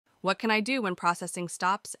What can I do when processing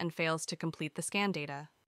stops and fails to complete the scan data?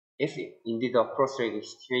 It's indeed a frustrating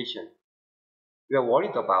situation. We are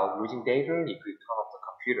worried about losing data if we turn off the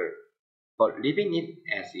computer, but leaving it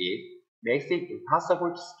as is makes it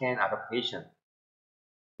impossible to scan other patients.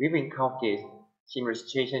 We've encountered similar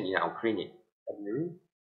situations in our clinic, haven't we?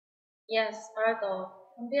 Yes, although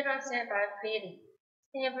computers are pretty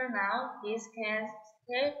stable now, these can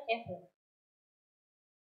still happen.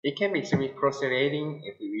 It can be extremely frustrating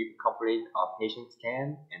if we complete a patient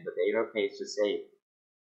scan and the data fails to save.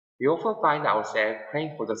 We often find ourselves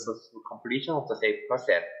praying for the successful completion of the save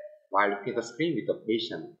process while looking at the screen with the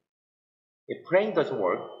patient. If praying doesn't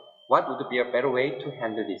work, what would be a better way to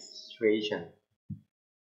handle this situation?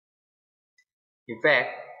 In fact,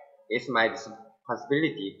 it's my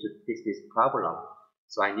responsibility to fix this problem,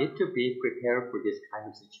 so I need to be prepared for this kind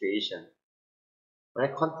of situation. When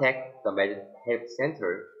I contact the Medit Help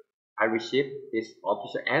Center, I receive this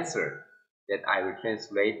official answer that I will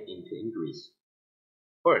translate into English.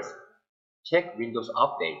 First, check Windows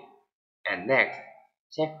Update, and next,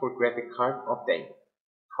 check for graphic card update.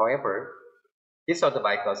 However, this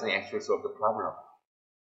advice doesn't actually solve the problem.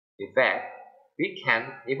 In fact, we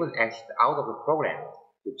can't even exit out of the program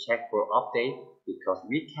to check for update because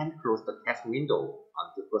we can't close the test window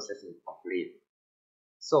until processing is complete.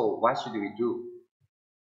 So what should we do?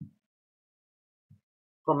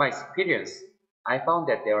 From my experience, I found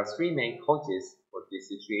that there are three main causes for these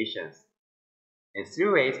situations, and three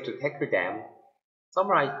ways to tackle them,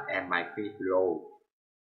 summarized at my clinic below.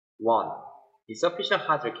 1. Insufficient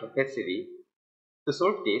hardware capacity. To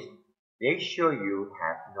solve this, make sure you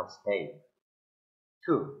have enough space.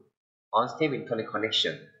 2. Unstable internet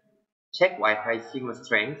connection. Check Wi-Fi signal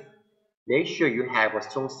strength. Make sure you have a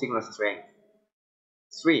strong signal strength.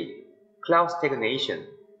 3. Cloud stagnation.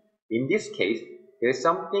 In this case, there is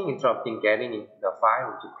something interrupting getting the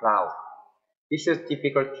file into cloud. This is a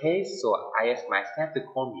typical case, so I ask my staff to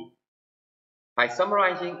call me. By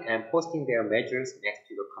summarizing and posting their measures next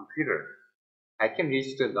to the computer, I can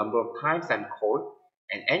register the number of times I'm called,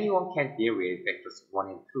 and anyone can deal with factors 1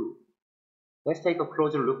 and 2. Let's take a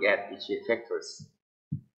closer look at each factors.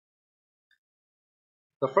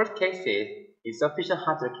 The first case is insufficient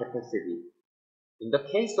hardware capacity. In the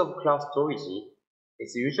case of cloud storage,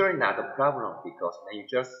 it's usually not a problem because many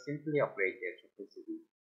users simply upgrade their capacity.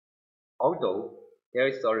 Although there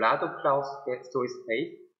is a lot of cloud storage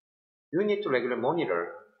space, you need to regularly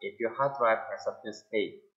monitor if your hard drive has sufficient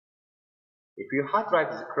space. If your hard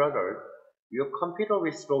drive is cluttered, your computer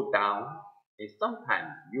will slow down and sometimes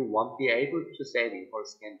you won't be able to save in or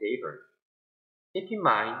scan data. Keep in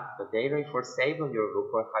mind the data is first saved on your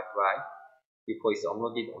local hard drive before it's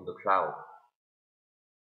uploaded on the cloud.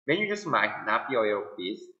 Many users might not be aware of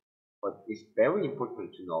this, but it's very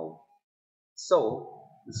important to know. So,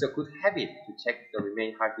 it's a good habit to check the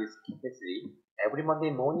remaining hard disk capacity every Monday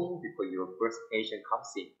morning before your first patient comes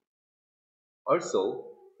in. Also,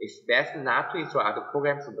 it's best not to install other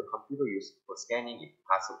programs on the computer used for scanning if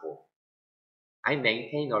possible. I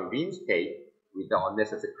maintain a lean state with the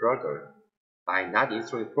unnecessary clutter by not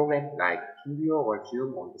installing programs like TeamViewer or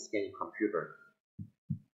Zoom on the scanning computer.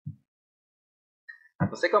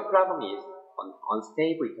 The second problem is an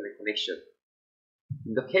unstable internet connection.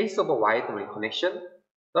 In the case of a wired internet connection,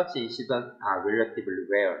 such incidents are relatively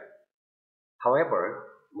rare. However,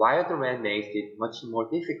 wired LAN makes it much more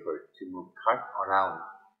difficult to move cards around.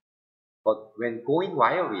 But when going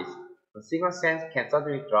wireless, the signal strength can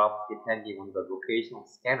suddenly drop depending on the location of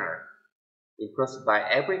the scanner, influenced by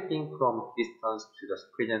everything from distance to the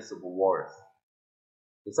presence of walls.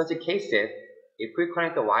 In such cases, if we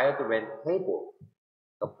connect the wired LAN cable,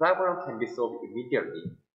 the problem can be solved immediately,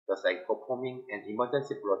 just like performing an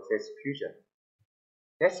emergency blood transfusion.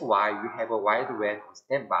 That's why we have a wired LAN on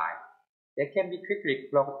standby that can be quickly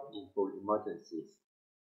plugged in for emergencies.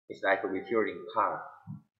 It's like a refueling car.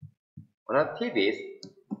 Another tip is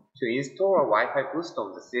to install a Wi-Fi booster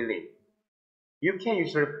on the ceiling. You can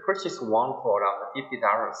usually purchase one for around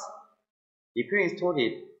 $50. If you install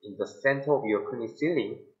it in the center of your clinic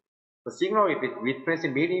ceiling, the signal will be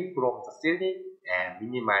transmitted from the ceiling and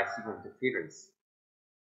minimize signal interference.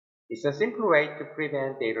 It's a simple way to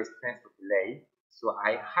prevent data transfer delay, so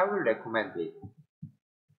I highly recommend it.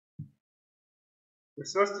 The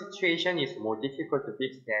third situation is more difficult to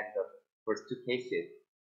fix than the first two cases.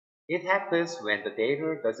 It happens when the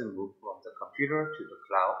data doesn't move from the computer to the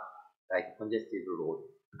cloud, like congested load.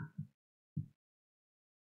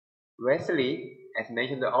 Lastly, as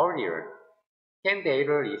mentioned earlier, scan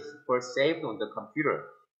data is first saved on the computer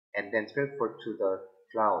and then transferred to the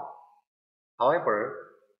cloud. However,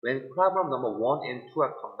 when problem number 1 and 2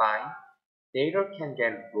 are combined, data can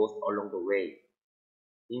get lost along the way.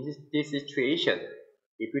 In this situation,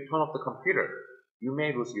 if you turn off the computer, you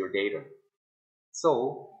may lose your data.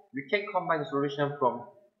 So, we can combine the solution from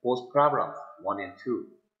both problems 1 and 2.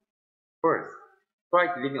 First,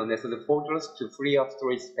 try deleting unnecessary folders to free up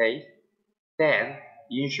storage space. Then,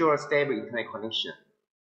 ensure a stable internet connection.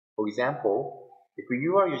 For example, if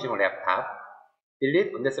you are using a laptop,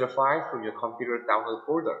 delete unnecessary files from your computer's download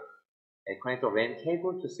folder and connect a LAN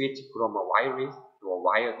cable to switch from a wireless to a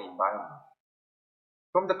wired environment.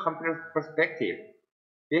 From the computer's perspective,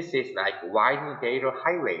 this is like widening data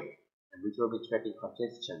highway and resolving traffic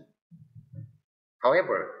congestion.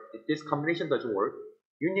 However, if this combination doesn't work,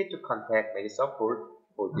 you need to contact Medit support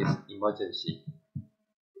for this emergency.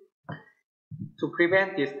 To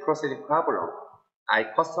prevent this processing problem, I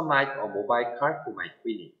customized a mobile cart for my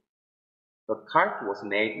clinic. The cart was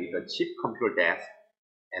made with a cheap computer desk,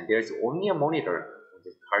 and there's only a monitor on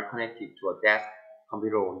this cart connected to a desk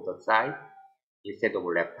computer on the side instead of a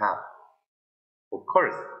laptop. Of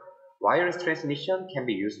course, wireless transmission can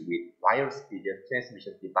be used with wireless video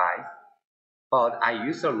transmission device, but I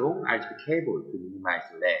use a long RGB cable to minimize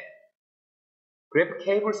lag. Grab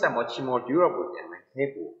cables are much more durable than LAN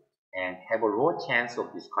cable and have a lower chance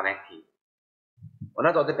of disconnecting.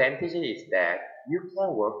 Another advantage is that you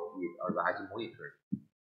can work with a large monitor.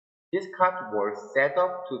 This cart was set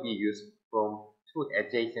up to be used from two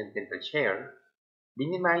adjacent dental chairs,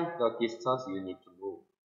 minimizing the distance you need to move.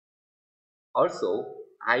 Also,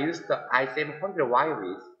 I use the i700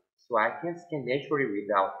 wireless so I can scan naturally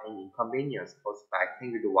without any inconvenience caused by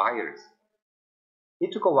tangled wires.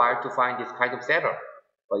 It took a while to find this kind of setup,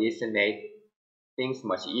 but it's made things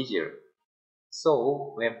much easier.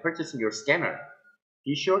 So, when purchasing your scanner,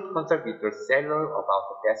 be sure to consult with your seller about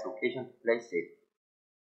the best location to place it.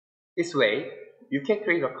 This way, you can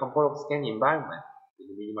create a comfortable scanning environment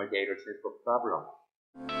with minimal data transfer problem.